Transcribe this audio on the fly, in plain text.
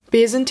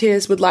Beers and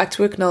Tears would like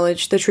to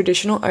acknowledge the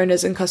traditional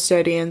owners and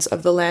custodians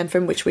of the land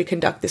from which we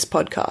conduct this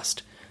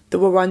podcast, the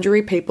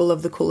Wurundjeri people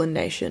of the Kulin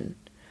Nation.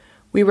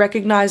 We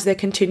recognise their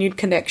continued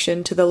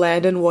connection to the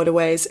land and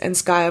waterways and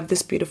sky of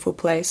this beautiful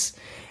place,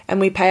 and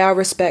we pay our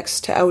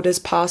respects to elders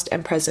past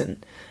and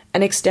present,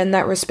 and extend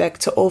that respect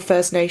to all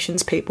First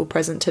Nations people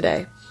present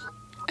today,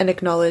 and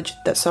acknowledge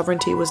that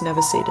sovereignty was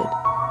never ceded.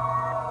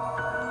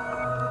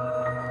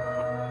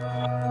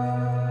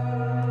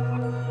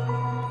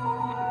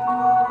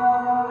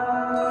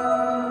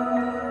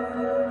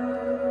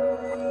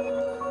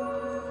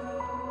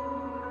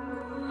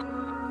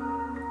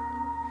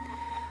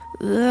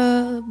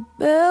 The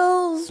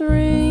bells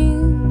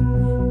ring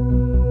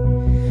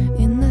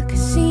in the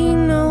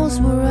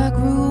casinos where I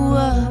grew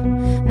up.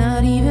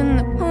 Not even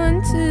the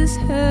punters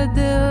had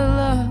their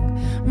luck.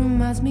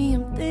 Reminds me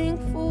I'm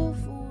thankful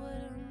for what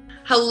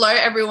Hello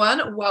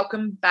everyone,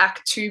 welcome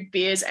back to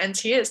Beers and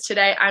Tears.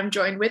 Today I'm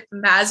joined with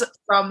Maz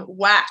from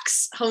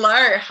Wax.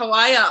 Hello, how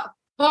are ya?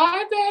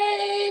 Hi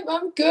babe,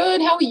 I'm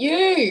good. How are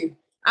you?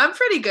 I'm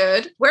pretty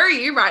good. Where are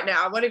you right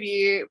now? What have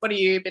you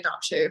been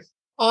up to?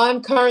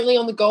 I'm currently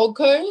on the Gold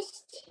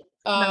Coast,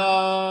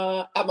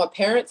 at my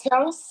parents'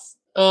 house,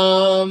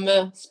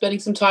 spending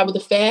some time with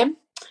the fam.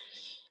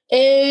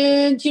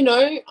 And,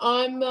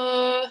 I'm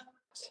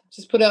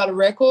just put out a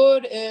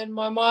record and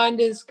my mind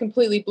is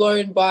completely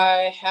blown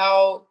by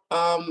how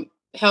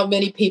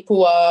many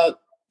people are,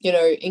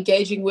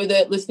 engaging with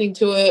it, listening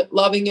to it,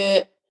 loving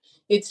it.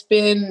 It's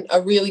been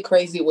a really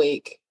crazy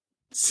week.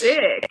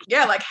 Sick.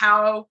 Yeah, like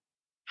how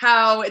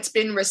it's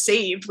been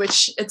received,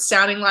 which it's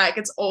sounding like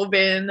it's all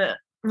been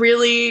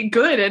really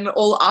good and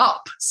all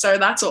up. So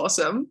that's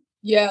awesome.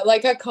 Yeah,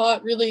 like I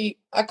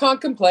can't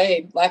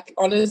complain. Like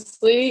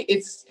honestly,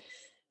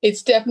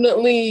 it's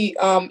definitely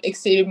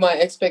exceeded my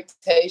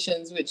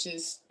expectations, which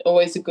is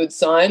always a good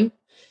sign.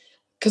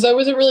 Because I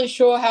wasn't really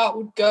sure how it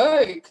would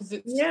go because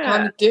it's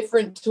kind of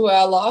different to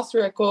our last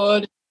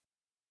record.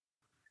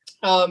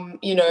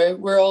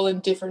 We're all in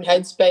different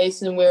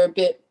headspace and we're a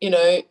bit,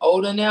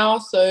 older now.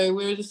 So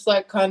we were just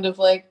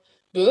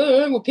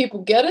will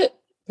people get it?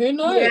 Who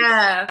knows?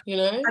 Yeah. I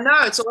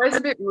know it's always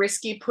a bit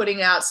risky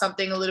putting out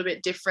something a little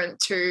bit different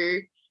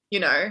to,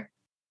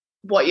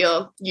 what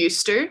you're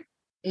used to.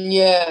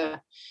 Yeah.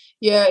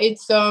 Yeah,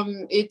 it's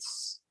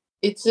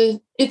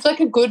like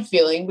a good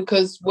feeling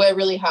because we're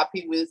really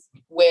happy with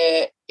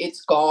where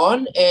it's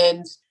gone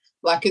and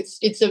like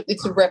it's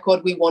a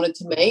record we wanted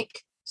to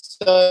make.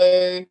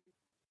 So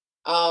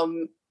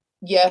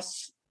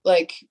yes,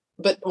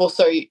 but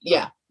also you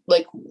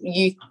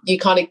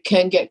kind of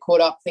can get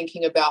caught up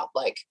thinking about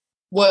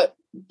what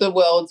the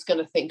world's going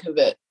to think of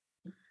it,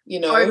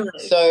 Totally.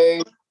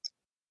 So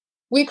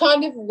we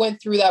kind of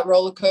went through that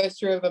roller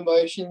coaster of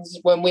emotions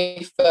when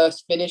we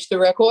first finished the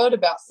record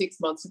about 6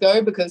 months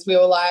ago because we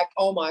were like,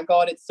 oh my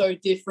God, it's so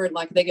different.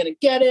 Like they're going to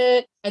get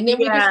it. And then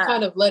we just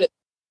kind of let it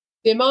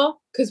simmer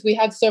because we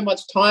had so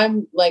much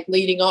time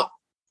leading up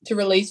to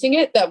releasing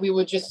it that we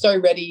were just so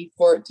ready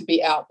for it to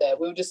be out there.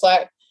 We were just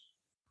like,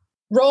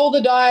 roll the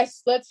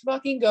dice. Let's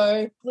fucking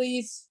go.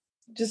 Please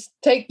just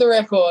take the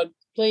record.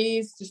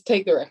 Please just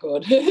take the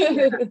record.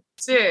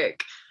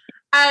 Sick.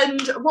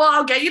 And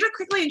I'll get you to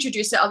quickly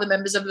introduce the other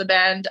members of the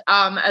band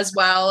as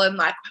well and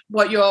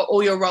what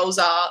all your roles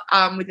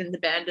are within the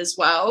band as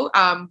well.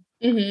 So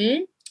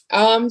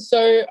I'm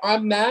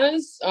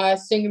Maz. I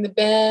sing in the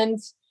band.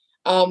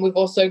 We've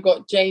also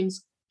got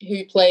James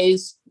who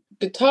plays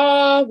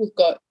guitar. We've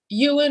got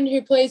Ewan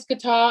who plays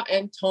guitar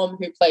and Tom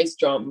who plays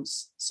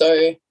drums.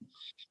 So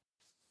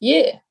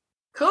yeah.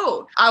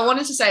 Cool. I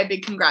wanted to say a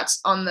big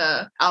congrats on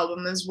the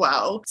album as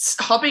well.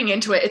 Hopping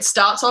into it, it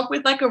starts off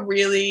with a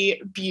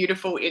really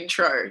beautiful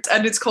intro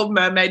and it's called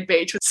Mermaid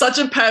Beach. It's such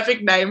a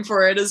perfect name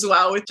for it as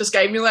well. It just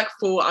gave me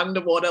full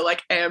underwater,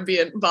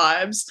 ambient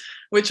vibes,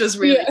 which was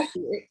really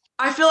cute.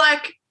 I feel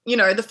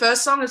the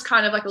first song is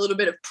kind of a little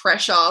bit of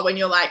pressure when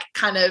you're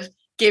kind of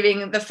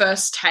giving the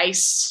first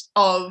taste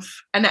of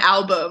an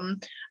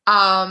album.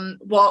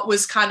 What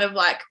was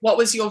what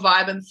was your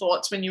vibe and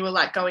thoughts when you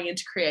were going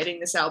into creating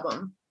this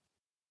album?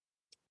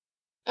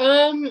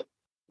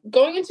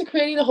 Going into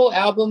creating the whole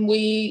album,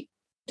 we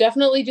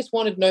definitely just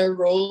wanted no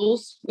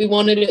rules. We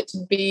wanted it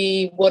to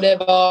be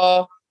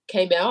whatever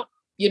came out,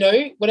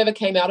 whatever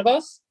came out of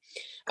us.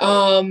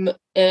 And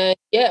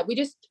yeah,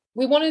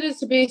 we wanted it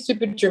to be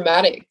super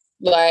dramatic.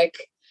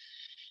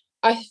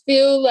 I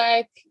feel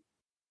like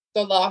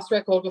the last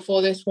record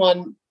before this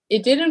one,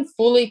 it didn't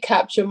fully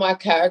capture my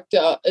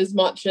character as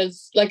much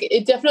as I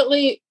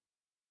definitely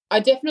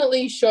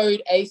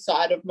showed a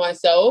side of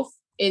myself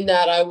in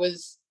that I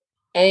was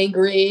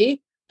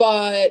angry,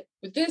 but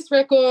with this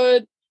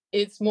record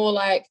it's more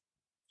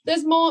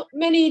there's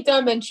many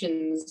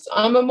dimensions.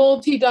 I'm a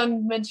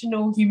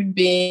multi-dimensional human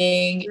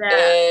being,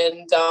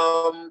 and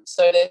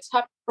so there's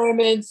happy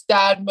moments,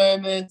 sad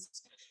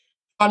moments,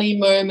 funny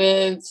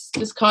moments,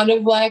 just kind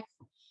of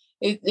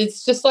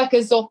it's just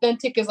as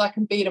authentic as I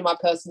can be to my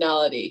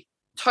personality.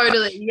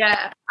 Totally,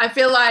 yeah. I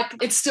feel like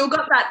it's still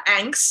got that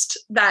angst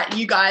that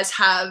you guys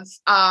have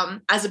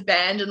as a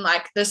band and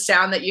like the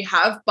sound that you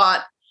have,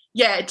 but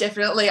yeah,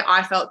 definitely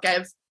I felt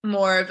gave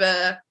more of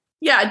a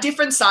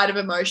different side of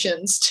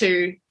emotions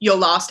to your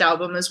last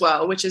album as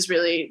well, which is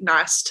really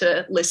nice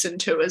to listen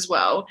to as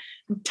well.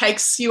 It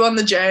takes you on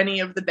the journey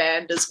of the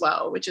band as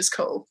well, which is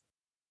cool.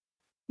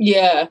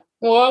 Yeah.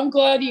 Well, I'm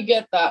glad you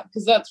get that,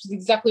 because that's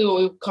exactly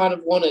what we kind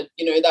of wanted.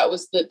 You know, that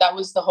was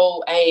the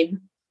whole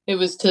aim. It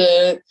was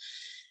to,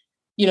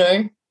 you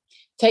know,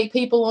 take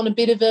people on a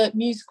bit of a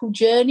musical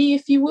journey,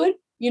 if you would,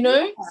 you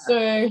know. Yeah.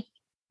 So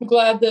I'm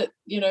glad that,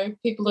 you know,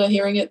 people are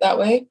hearing it that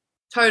way.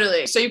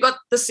 Totally. So you've got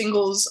the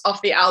singles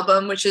off the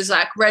album, which is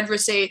like Red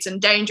Receipts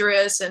and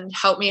Dangerous and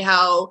Help Me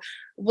Hell.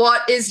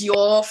 What is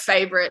your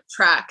favorite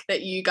track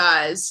that you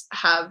guys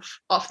have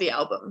off the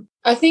album?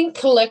 I think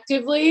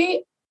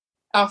collectively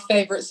our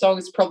favorite song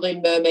is probably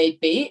Mermaid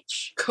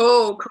Beach.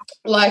 Cool.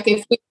 Like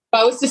if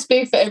I was to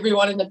speak for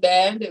everyone in the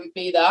band, it would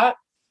be that,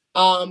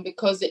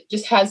 because it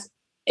just has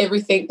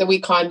everything that we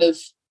kind of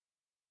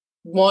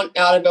want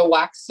out of a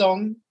Wax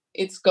song.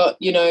 It's got,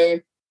 you know,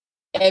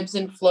 ebbs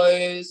and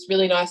flows,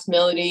 really nice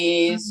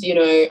melodies, you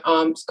know,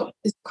 it's got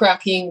this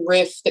cracking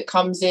riff that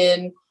comes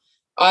in.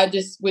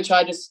 Which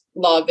I just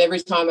love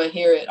every time I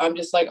hear it. I'm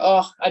just like,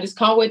 oh, I just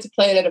can't wait to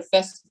play it at a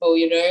festival,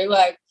 you know?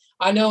 Like,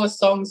 I know a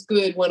song's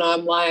good when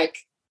I'm like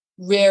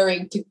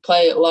raring to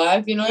play it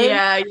live, you know?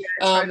 Yeah,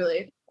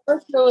 totally.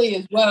 Personally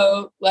as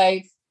well,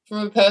 like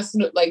from a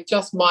personal, like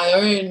just my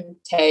own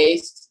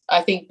taste,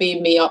 I think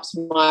Beam Me Up's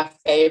my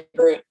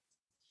favorite,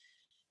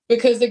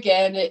 because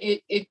again,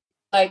 it's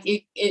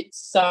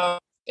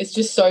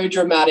just so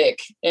dramatic,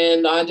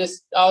 and I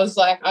was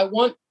like, I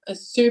want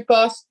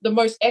the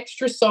most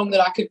extra song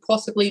that I could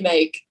possibly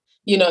make,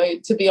 you know,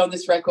 to be on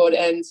this record,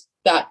 and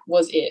that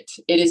was it.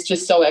 It is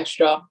just so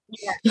extra.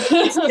 Yeah,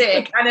 it's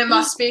sick, and it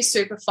must be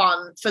super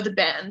fun for the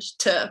band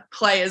to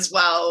play as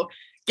well.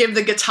 Give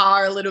the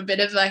guitar a little bit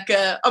of like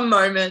a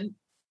moment.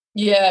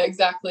 Yeah,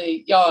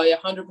 exactly. Yeah,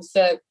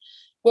 100%.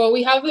 Well,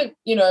 we haven't,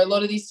 you know, a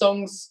lot of these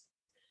songs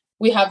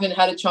we haven't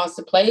had a chance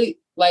to play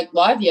like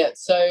live yet.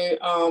 So,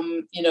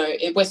 you know,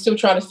 we're still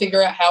trying to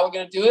figure out how we're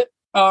going to do it.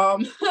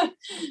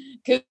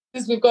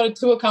 Because we've got a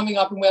tour coming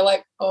up and we're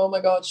like, oh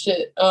my God,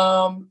 shit.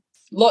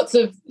 Lots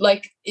of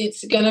like,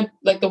 it's going to,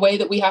 like the way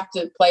that we have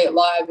to play it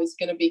live is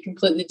going to be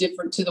completely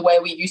different to the way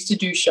we used to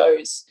do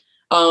shows.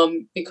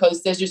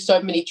 Because there's just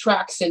so many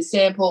tracks and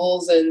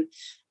samples and,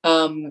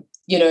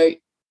 you know,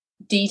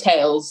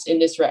 details in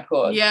this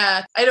record.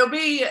 Yeah, it'll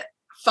be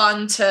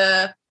fun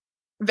to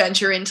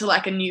venture into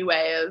like a new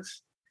way of,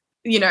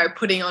 you know,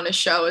 putting on a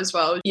show as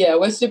well. Yeah,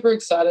 we're super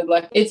excited.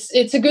 Like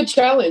it's a good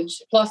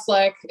challenge. Plus,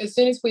 like as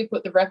soon as we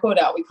put the record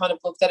out, we kind of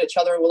looked at each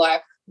other and were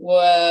like,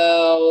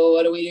 well,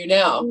 what do we do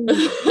now?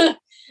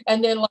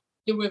 And then like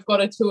we've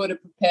got a tour to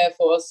prepare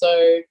for,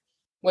 so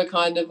we're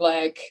kind of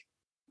like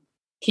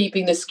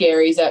keeping the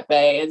scaries at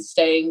bay and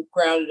staying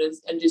grounded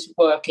and just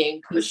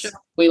working, because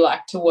we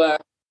like to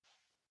work.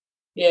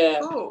 Yeah.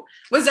 Cool.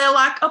 Was there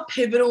like a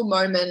pivotal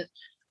moment,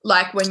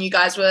 like when you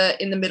guys were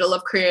in the middle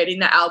of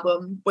creating the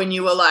album, when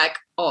you were like,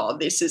 oh,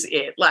 this is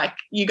it? Like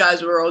you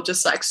guys were all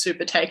just like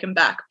super taken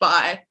back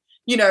by,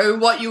 you know,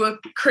 what you were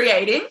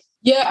creating?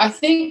 Yeah, I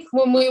think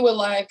when we were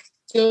like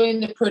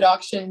doing the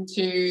production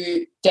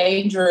to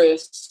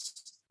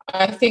Dangerous,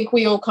 I think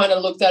we all kind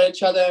of looked at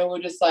each other and were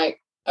just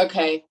like,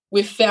 okay,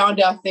 we've found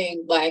our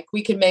thing. Like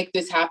we can make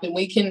this happen.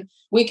 We can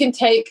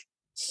take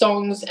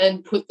songs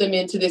and put them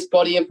into this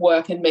body of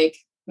work and make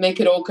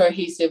it all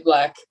cohesive.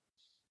 Like,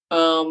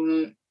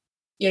 you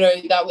know,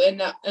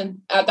 and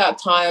at that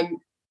time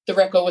the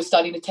record was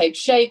starting to take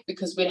shape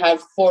because we'd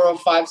have 4 or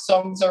 5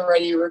 songs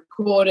already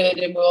recorded,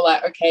 and we were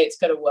like, okay, it's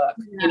going to work.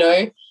 Yeah. You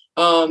know,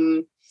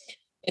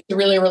 it's a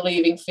really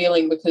relieving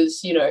feeling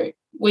because, you know,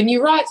 when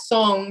you write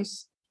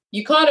songs,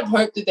 you kind of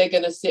hope that they're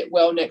going to sit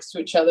well next to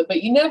each other,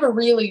 but you never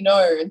really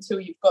know until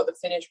you've got the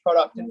finished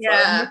product in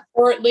front of you,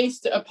 or at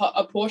least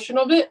a portion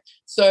of it.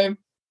 So,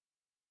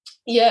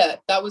 yeah,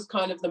 that was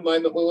kind of the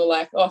moment we were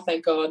like, oh,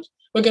 thank God,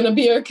 we're going to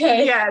be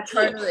okay. Yeah,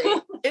 totally.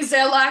 Is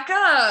there like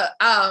a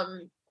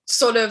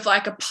sort of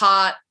like a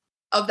part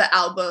of the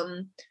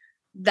album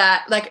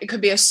that, like, it could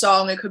be a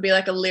song, it could be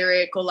like a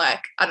lyric or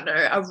like, I don't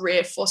know, a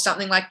riff or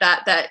something like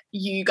that, that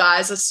you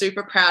guys are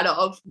super proud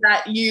of,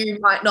 that you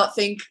might not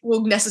think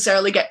will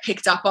necessarily get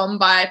picked up on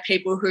by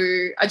people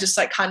who are just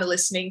like kind of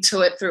listening to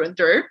it through and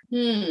through?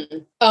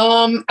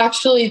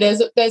 Actually,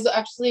 there's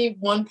actually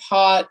one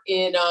part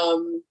in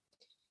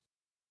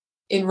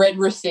Red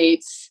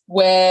Receipts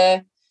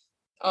where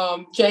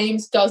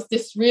James does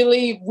this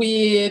really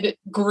weird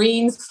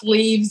green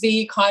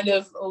sleevesy kind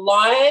of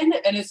line,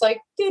 and it's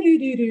like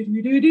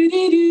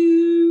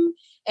do-do-do-do-do-do-do-do.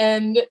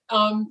 And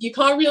you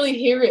can't really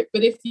hear it,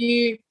 but if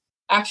you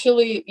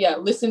actually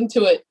listen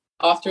to it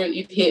after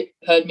you've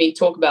heard me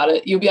talk about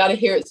it, you'll be able to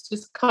hear it's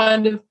just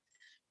kind of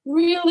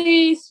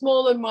really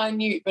small and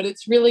minute, but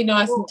it's really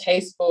nice and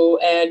tasteful,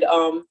 and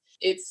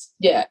it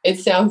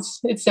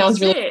sounds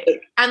really good.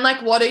 And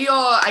like, what are your,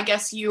 I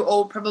guess you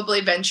all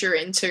probably venture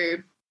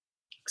into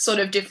sort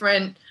of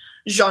different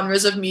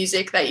genres of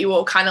music that you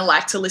all kind of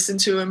like to listen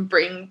to and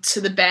bring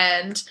to the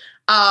band.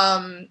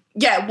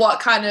 Yeah,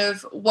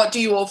 what do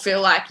you all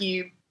feel like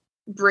you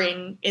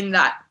bring in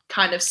that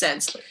kind of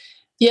sense?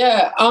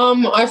 Yeah,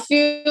 I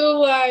feel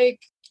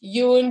like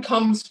Ewan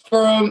comes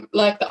from,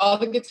 like, the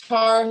other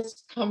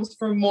guitarist comes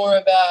from more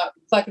of a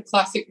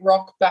classic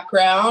rock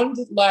background,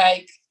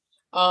 like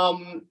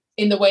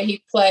in the way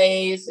he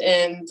plays,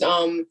 and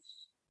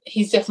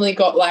he's definitely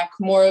got like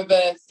more of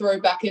a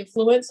throwback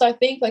influence, I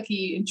think. Like,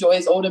 he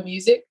enjoys older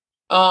music.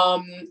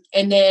 And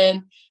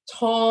then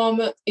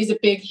Tom is a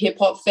big hip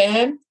hop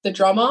fan, the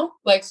drummer.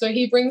 Like, so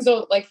he brings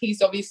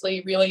he's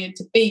obviously really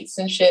into beats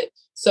and shit.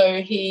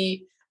 So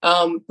he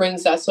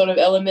brings that sort of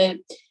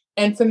element.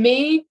 And for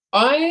me,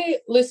 I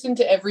listen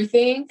to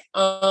everything,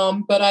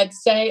 but I'd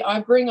say I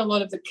bring a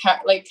lot of the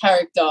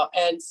character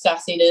and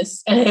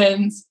sassiness,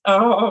 and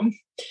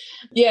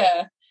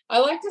yeah, I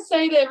like to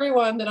say to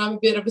everyone that I'm a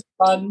bit of a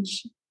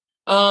sponge.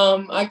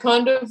 I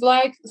kind of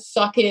like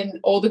suck in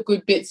all the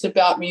good bits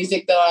about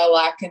music that I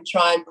like and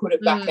try and put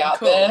it back out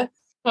there.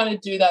 Kind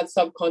of do that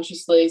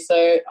subconsciously.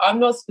 So I'm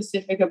not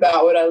specific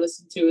about what I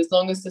listen to. As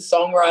long as the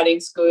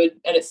songwriting's good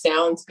and it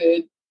sounds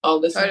good, I'll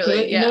listen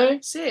to it, you know?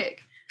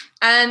 Sick.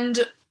 And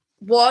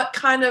what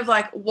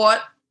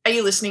are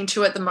you listening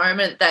to at the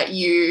moment that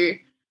you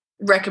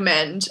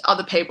recommend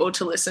other people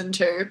to listen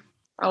to?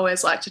 I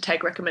always like to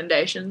take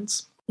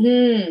recommendations.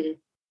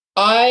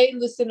 I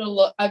listen a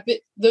lot.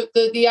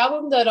 The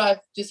album that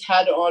I've just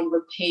had on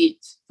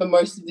repeat for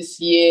most of this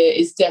year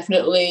is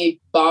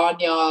definitely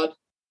Barnyard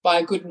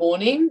by Good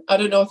Morning. I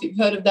don't know if you've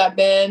heard of that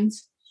band.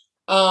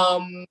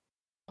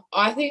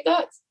 I think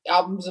that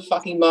album's a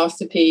fucking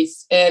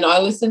masterpiece, and I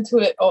listen to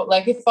it.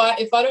 Like, if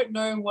I don't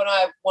know what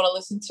I want to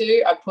listen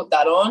to, I put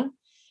that on.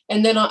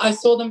 And then I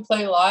saw them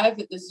play live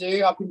at the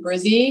Zoo up in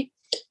Brizzy,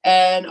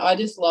 and I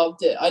just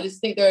loved it. I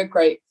just think they're a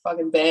great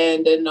fucking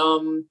band,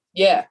 and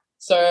yeah.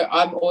 So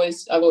I've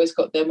always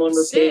got them on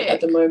repeat at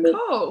the moment.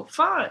 Oh,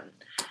 fun.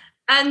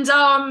 And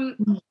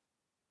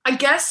I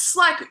guess,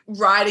 like,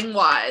 writing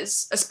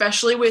wise,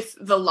 especially with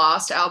the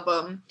last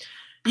album,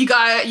 you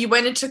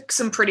went into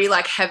some pretty,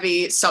 like,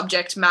 heavy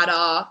subject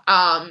matter,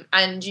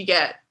 and you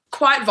get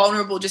quite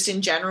vulnerable just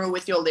in general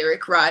with your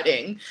lyric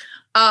writing.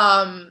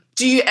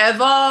 Do you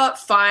ever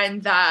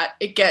find that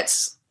it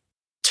gets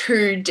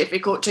too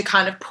difficult to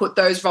kind of put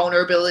those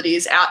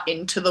vulnerabilities out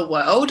into the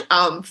world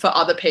for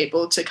other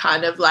people to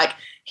kind of, like,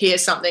 hear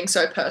something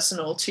so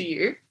personal to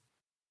you?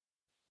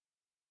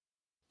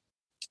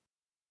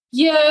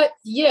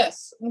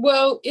 Yes.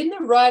 Well, in the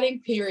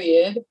writing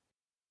period,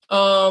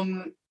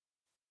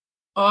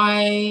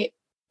 I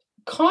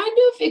kind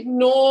of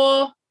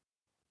ignore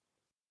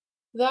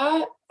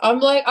that. I'm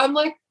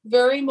like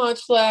very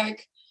much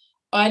like,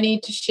 I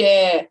need to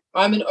share.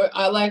 I'm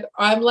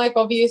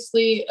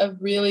obviously a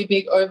really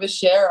big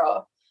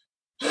oversharer.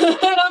 And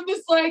I'm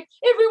just like,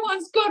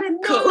 everyone's got to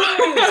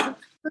know.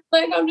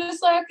 Like, I'm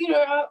just like, you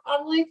know,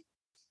 I'm like,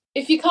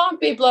 if you can't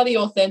be bloody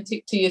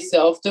authentic to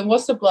yourself, then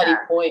what's the bloody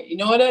point? You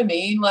know what I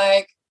mean?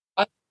 Like,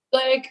 I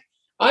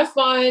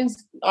find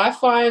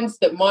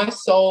that my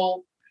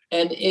soul,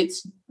 and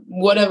it's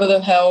whatever the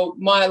hell,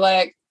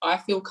 I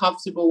feel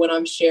comfortable when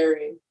I'm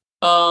sharing.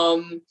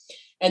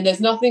 And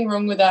there's nothing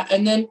wrong with that.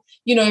 And then,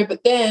 you know,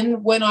 but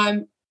then when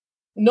I'm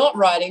not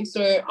writing,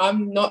 so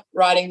I'm not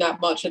writing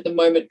that much at the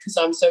moment because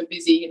I'm so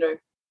busy, you know,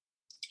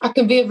 I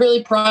can be a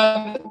really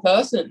private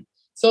person.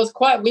 So it's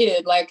quite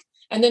weird. Like,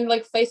 and then,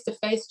 like,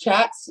 face-to-face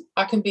chats,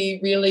 I can be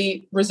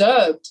really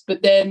reserved.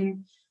 But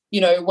then, you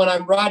know, when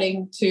I'm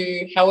writing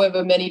to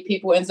however many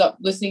people ends up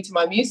listening to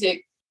my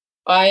music,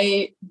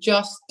 I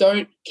just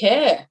don't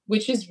care,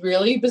 which is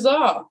really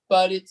bizarre,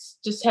 but it's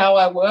just how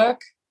I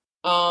work.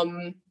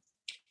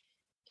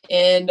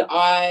 And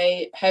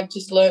I have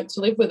just learned to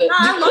live with it.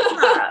 I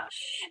love that.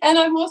 And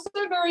I'm also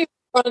very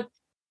upfront.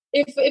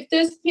 If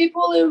there's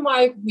people in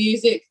my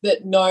music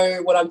that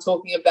know what I'm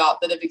talking about,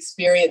 that have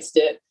experienced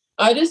it,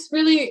 I just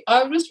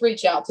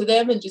reach out to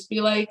them and just be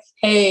like,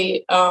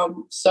 hey,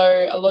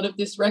 so a lot of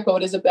this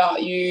record is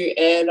about you,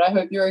 and I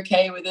hope you're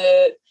okay with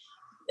it.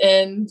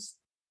 And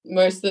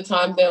most of the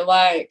time they're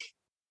like,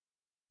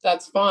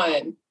 that's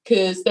fine,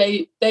 because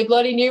they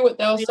bloody knew what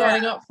they were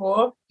signing up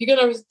for. You're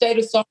going to date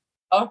a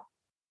songwriter.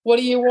 What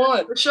do you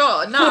want? For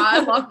sure. No, I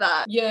love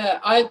that. Yeah,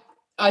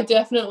 I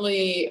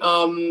definitely,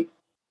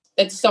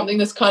 it's something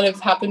that's kind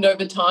of happened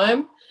over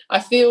time. I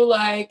feel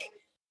like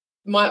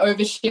my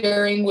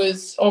oversharing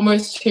was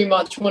almost too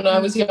much when I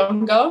was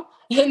younger,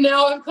 and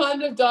now I've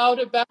kind of dialed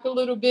it back a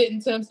little bit in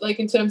terms of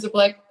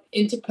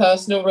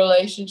interpersonal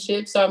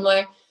relationships. So I'm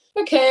like,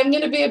 okay, I'm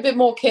going to be a bit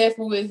more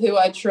careful with who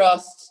I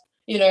trust.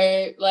 You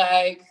know,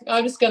 like,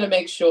 I'm just going to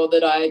make sure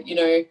that I, you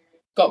know,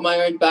 got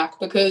my own back,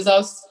 because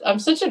I'm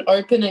such an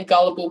open and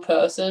gullible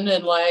person,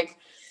 and like,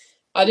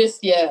 I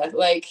just,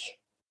 like,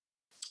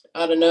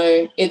 I don't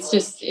know, it's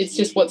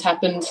just what's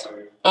happened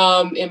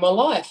in my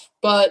life.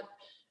 But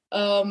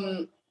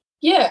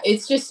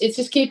it's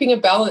just keeping a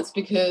balance,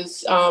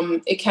 because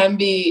it can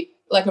be,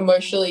 like,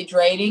 emotionally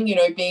draining, you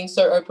know, being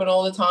so open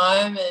all the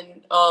time,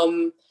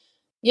 and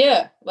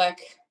yeah,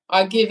 like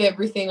I give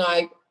everything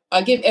I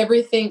give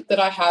everything that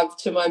I have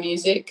to my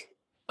music.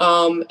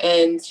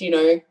 And you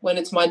know, when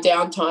it's my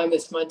downtime,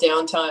 it's my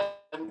downtime.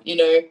 You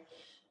know,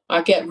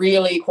 I get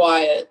really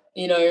quiet.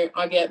 You know,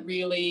 I get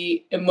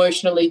really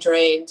emotionally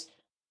drained.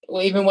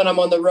 Well, even when I'm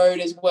on the road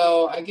as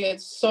well, I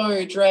get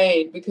so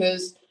drained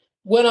because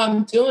when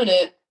I'm doing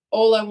it,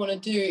 all I want to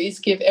do is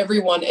give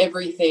everyone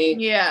everything.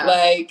 Yeah.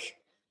 Like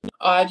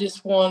I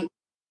just want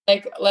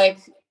like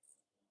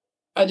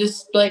I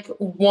just like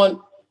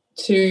want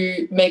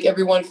to make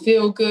everyone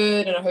feel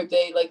good, and I hope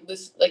they like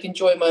listen, like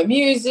enjoy my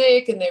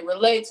music and they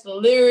relate to the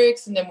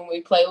lyrics. And then when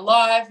we play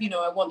live, you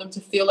know, I want them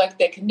to feel like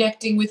they're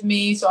connecting with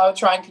me, so I'll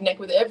try and connect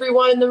with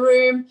everyone in the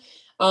room.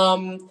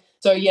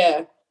 So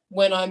yeah,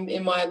 when I'm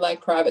in my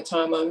like private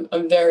time,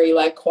 I'm very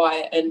like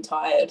quiet and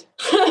tired.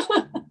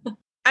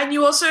 And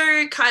you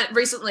also kind of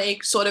recently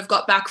sort of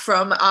got back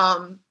from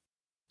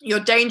your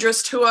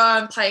Dangerous tour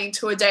and playing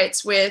tour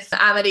dates with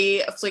Amity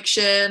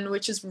Affliction,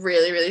 which is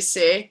really, really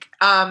sick.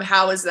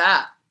 How was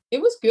that?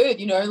 It was good,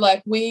 you know,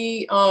 like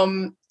we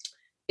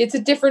it's a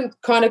different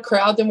kind of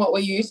crowd than what we're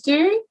used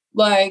to.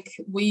 Like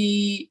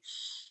we've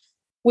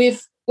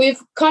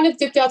kind of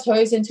dipped our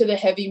toes into the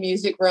heavy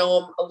music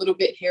realm a little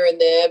bit here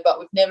and there, but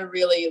we've never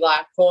really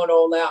like gone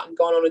all out and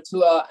gone on a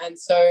tour. And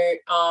so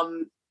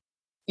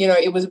you know,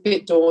 it was a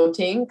bit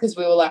daunting because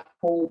we were like,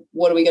 well,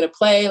 what are we going to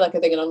play? Like, are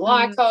they going to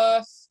like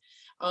us?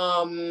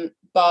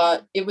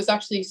 But it was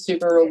actually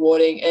super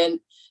rewarding. And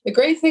the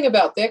great thing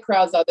about their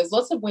crowds are there's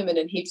lots of women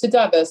and heaps of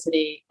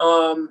diversity,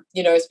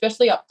 you know,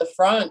 especially up the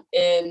front.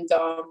 And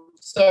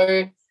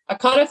so I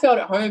kind of felt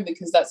at home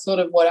because that's sort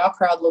of what our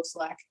crowd looks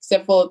like,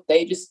 except for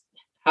they just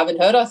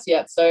haven't heard us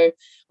yet. So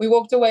we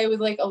walked away with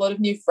like a lot of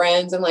new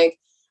friends and like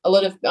a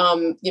lot of,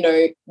 you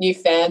know, new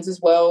fans as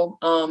well.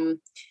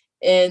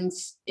 And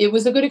it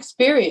was a good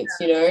experience,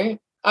 you know.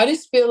 I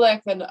just feel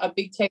like a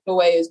big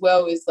takeaway as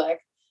well is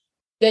like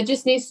there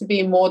just needs to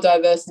be more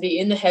diversity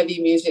in the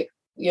heavy music,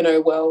 you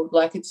know, world.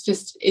 Like it's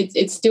just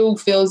it still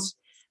feels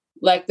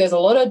like there's a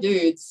lot of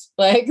dudes.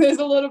 Like there's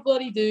a lot of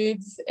bloody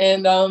dudes.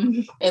 And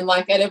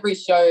like at every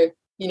show,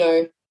 you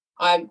know,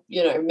 I,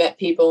 you know, met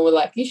people and were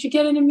like, you should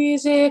get into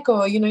music,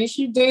 or, you know, you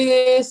should do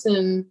this.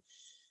 And,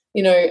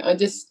 you know, I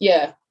just,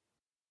 yeah.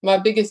 My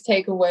biggest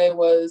takeaway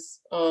was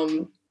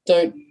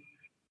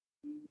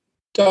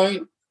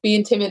don't be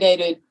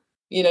intimidated,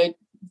 you know,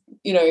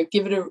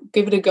 give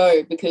it a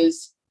go,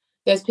 because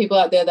there's people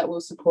out there that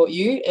will support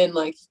you and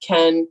like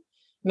can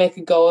make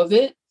a go of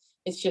it.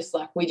 It's just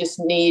like we just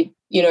need,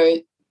 you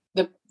know,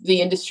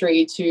 the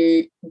industry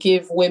to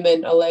give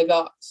women a leg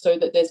up so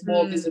that there's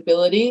more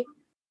visibility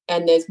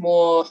and there's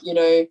more, you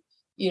know,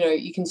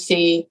 you can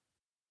see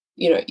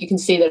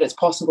that it's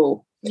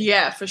possible.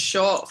 Yeah, for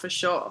sure.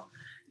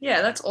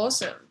 Yeah, that's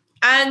awesome.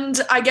 And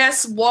I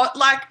guess what,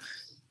 like,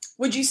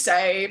 would you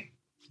say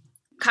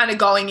kind of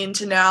going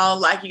into now,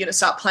 like you're going to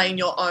start playing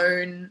your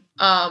own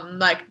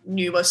like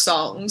newer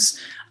songs,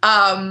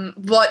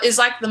 what is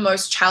like the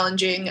most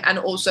challenging and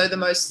also the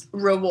most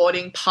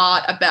rewarding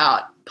part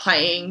about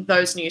playing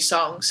those new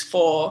songs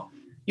for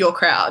your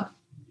crowd?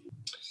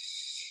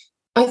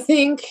 I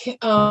think it's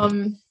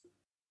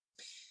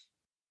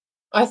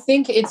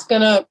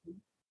going to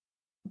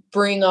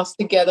bring us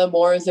together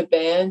more as a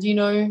band, you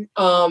know,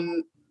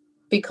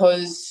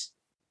 because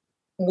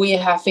we're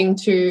having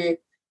to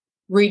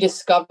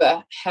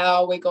rediscover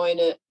how we're going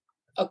to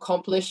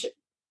accomplish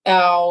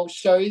our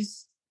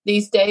shows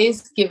these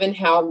days, given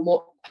how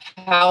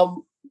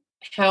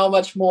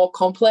much more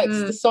complex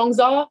the songs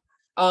are.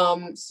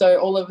 So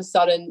all of a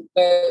sudden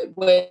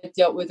we're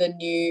dealt with a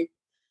new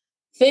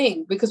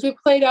thing, because we've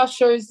played our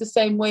shows the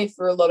same way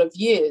for a lot of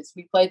years.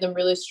 We played them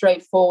really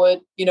straightforward,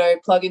 you know,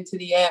 plug into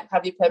the amp,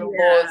 have your pedal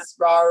boards,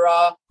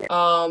 rah.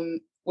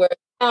 Whereas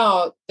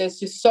now there's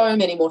just so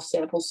many more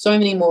samples, so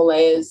many more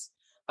layers.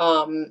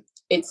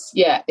 It's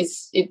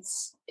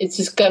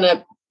just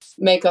gonna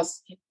make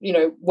us, you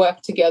know,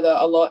 work together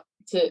a lot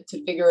to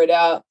figure it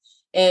out.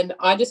 And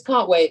I just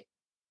can't wait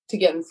to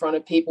get in front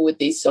of people with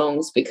these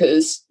songs,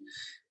 because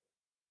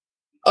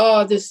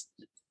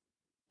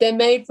they're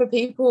made for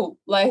people.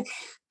 Like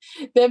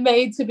they're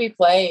made to be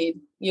played,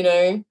 you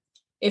know.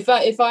 If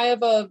I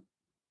ever,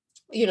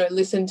 you know,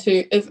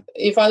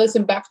 if I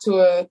listen back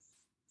to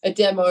a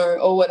demo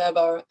or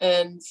whatever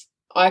and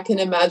I can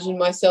imagine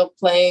myself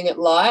playing it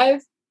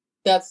live,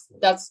 that's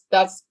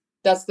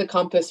the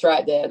compass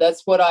right there.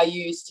 That's what I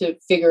use to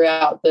figure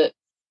out that,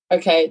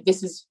 okay,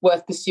 this is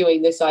worth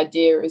pursuing, this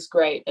idea is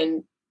great.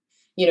 And,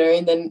 you know,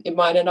 and then it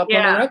might end up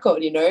on a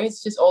record, you know.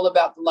 It's just all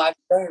about the live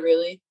show,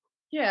 really.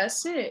 Yeah,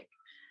 sick.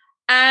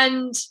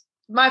 And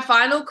my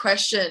final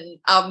question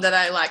that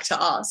I like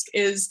to ask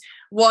is,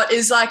 what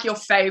is like your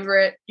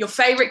favorite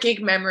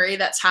gig memory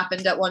that's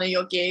happened at one of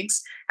your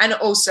gigs, and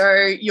also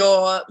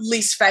your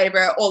least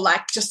favorite, or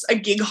like just a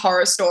gig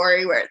horror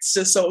story where it's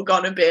just all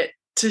gone a bit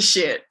to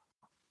shit?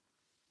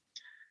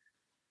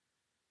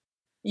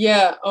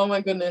 Yeah, oh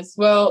my goodness.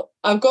 Well,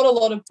 I've got a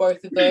lot of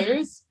both of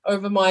those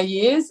over my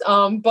years.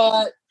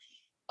 But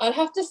I'd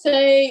have to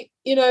say,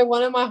 you know,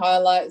 one of my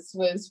highlights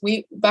was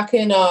we back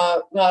in I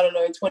don't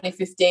know,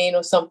 2015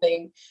 or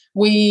something,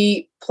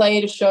 we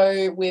played a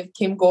show with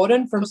Kim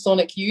Gordon from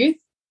Sonic Youth,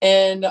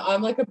 and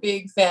I'm like a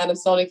big fan of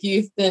Sonic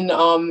Youth,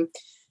 and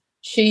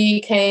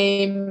she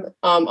came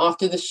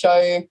after the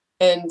show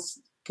and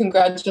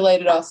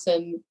congratulated us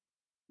and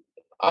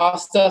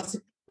asked us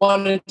if we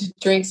wanted to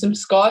drink some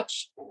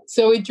scotch.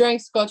 So we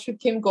drank scotch with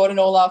Kim Gordon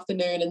all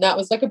afternoon, and that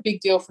was like a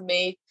big deal for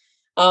me.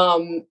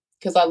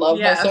 Because I love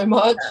her so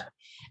much.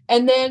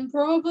 And then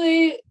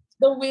probably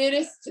the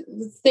weirdest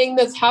thing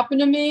that's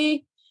happened to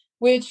me,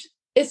 which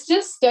it's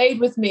just stayed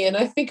with me and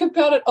I think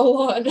about it a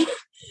lot.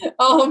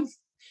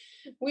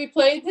 We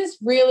played this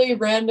really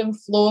random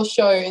floor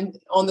show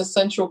on the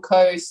Central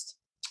Coast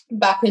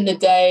back in the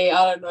day,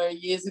 I don't know,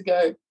 years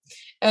ago.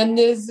 And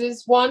there's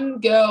this one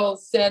girl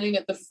standing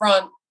at the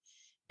front,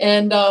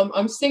 and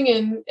I'm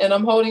singing and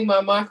I'm holding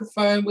my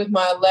microphone with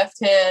my left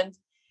hand,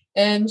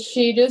 and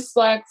she just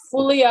like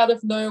fully out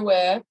of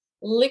nowhere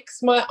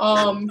licks my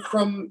arm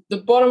from the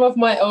bottom of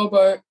my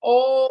elbow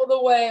all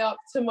the way up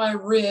to my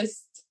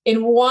wrist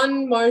in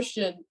one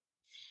motion.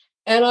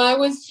 And I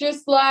was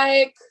just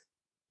like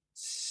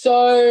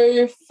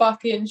so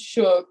fucking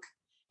shook.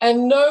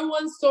 And no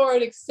one saw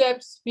it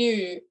except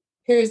Spew,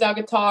 who's our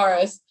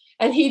guitarist.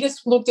 And he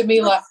just looked at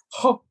me like,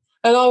 oh,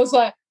 and I was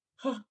like,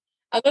 oh.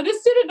 And I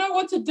just didn't know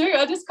what to do.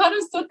 I just kind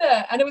of stood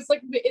there, and it was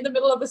like in the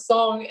middle of a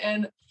song,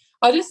 and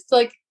I just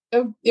like,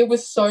 it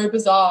was so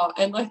bizarre.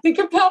 And I think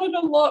about it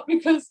a lot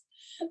because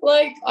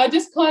like I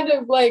just kind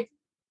of like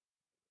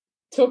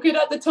took it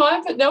at the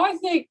time, but now I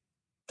think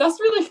that's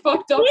really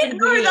fucked up. Yeah,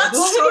 no, that's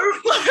like, so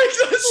like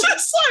that's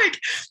just like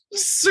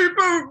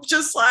super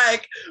just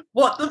like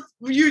what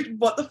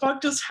the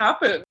fuck just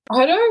happened?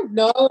 I don't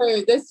know.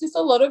 There's just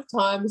a lot of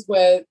times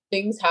where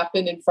things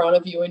happen in front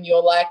of you and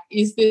you're like,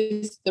 is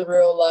this the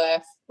real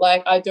life?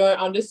 Like, I don't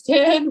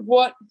understand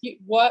why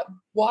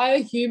are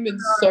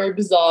humans so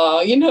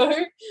bizarre, you know?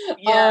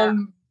 Yeah.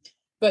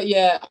 But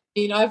yeah, I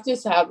mean, I've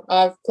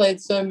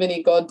played so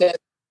many goddamn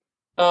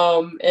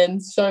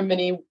and so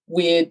many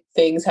weird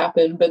things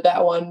happen, but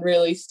that one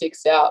really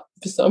sticks out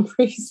for some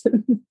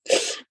reason.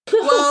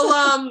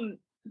 Well,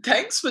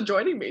 thanks for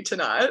joining me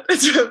tonight.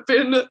 It's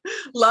been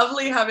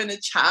lovely having a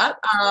chat.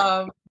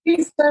 Thank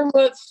you so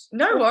much.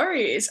 No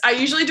worries. I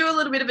usually do a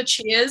little bit of a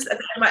cheers at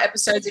the end of my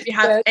episodes. If you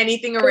have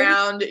anything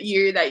around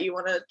you that you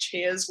want to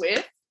cheers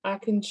with. I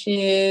can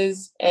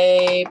cheers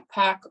a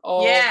pack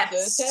of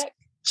Yes. Zyrtec.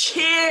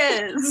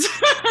 Cheers.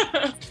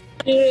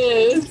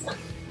 Cheers.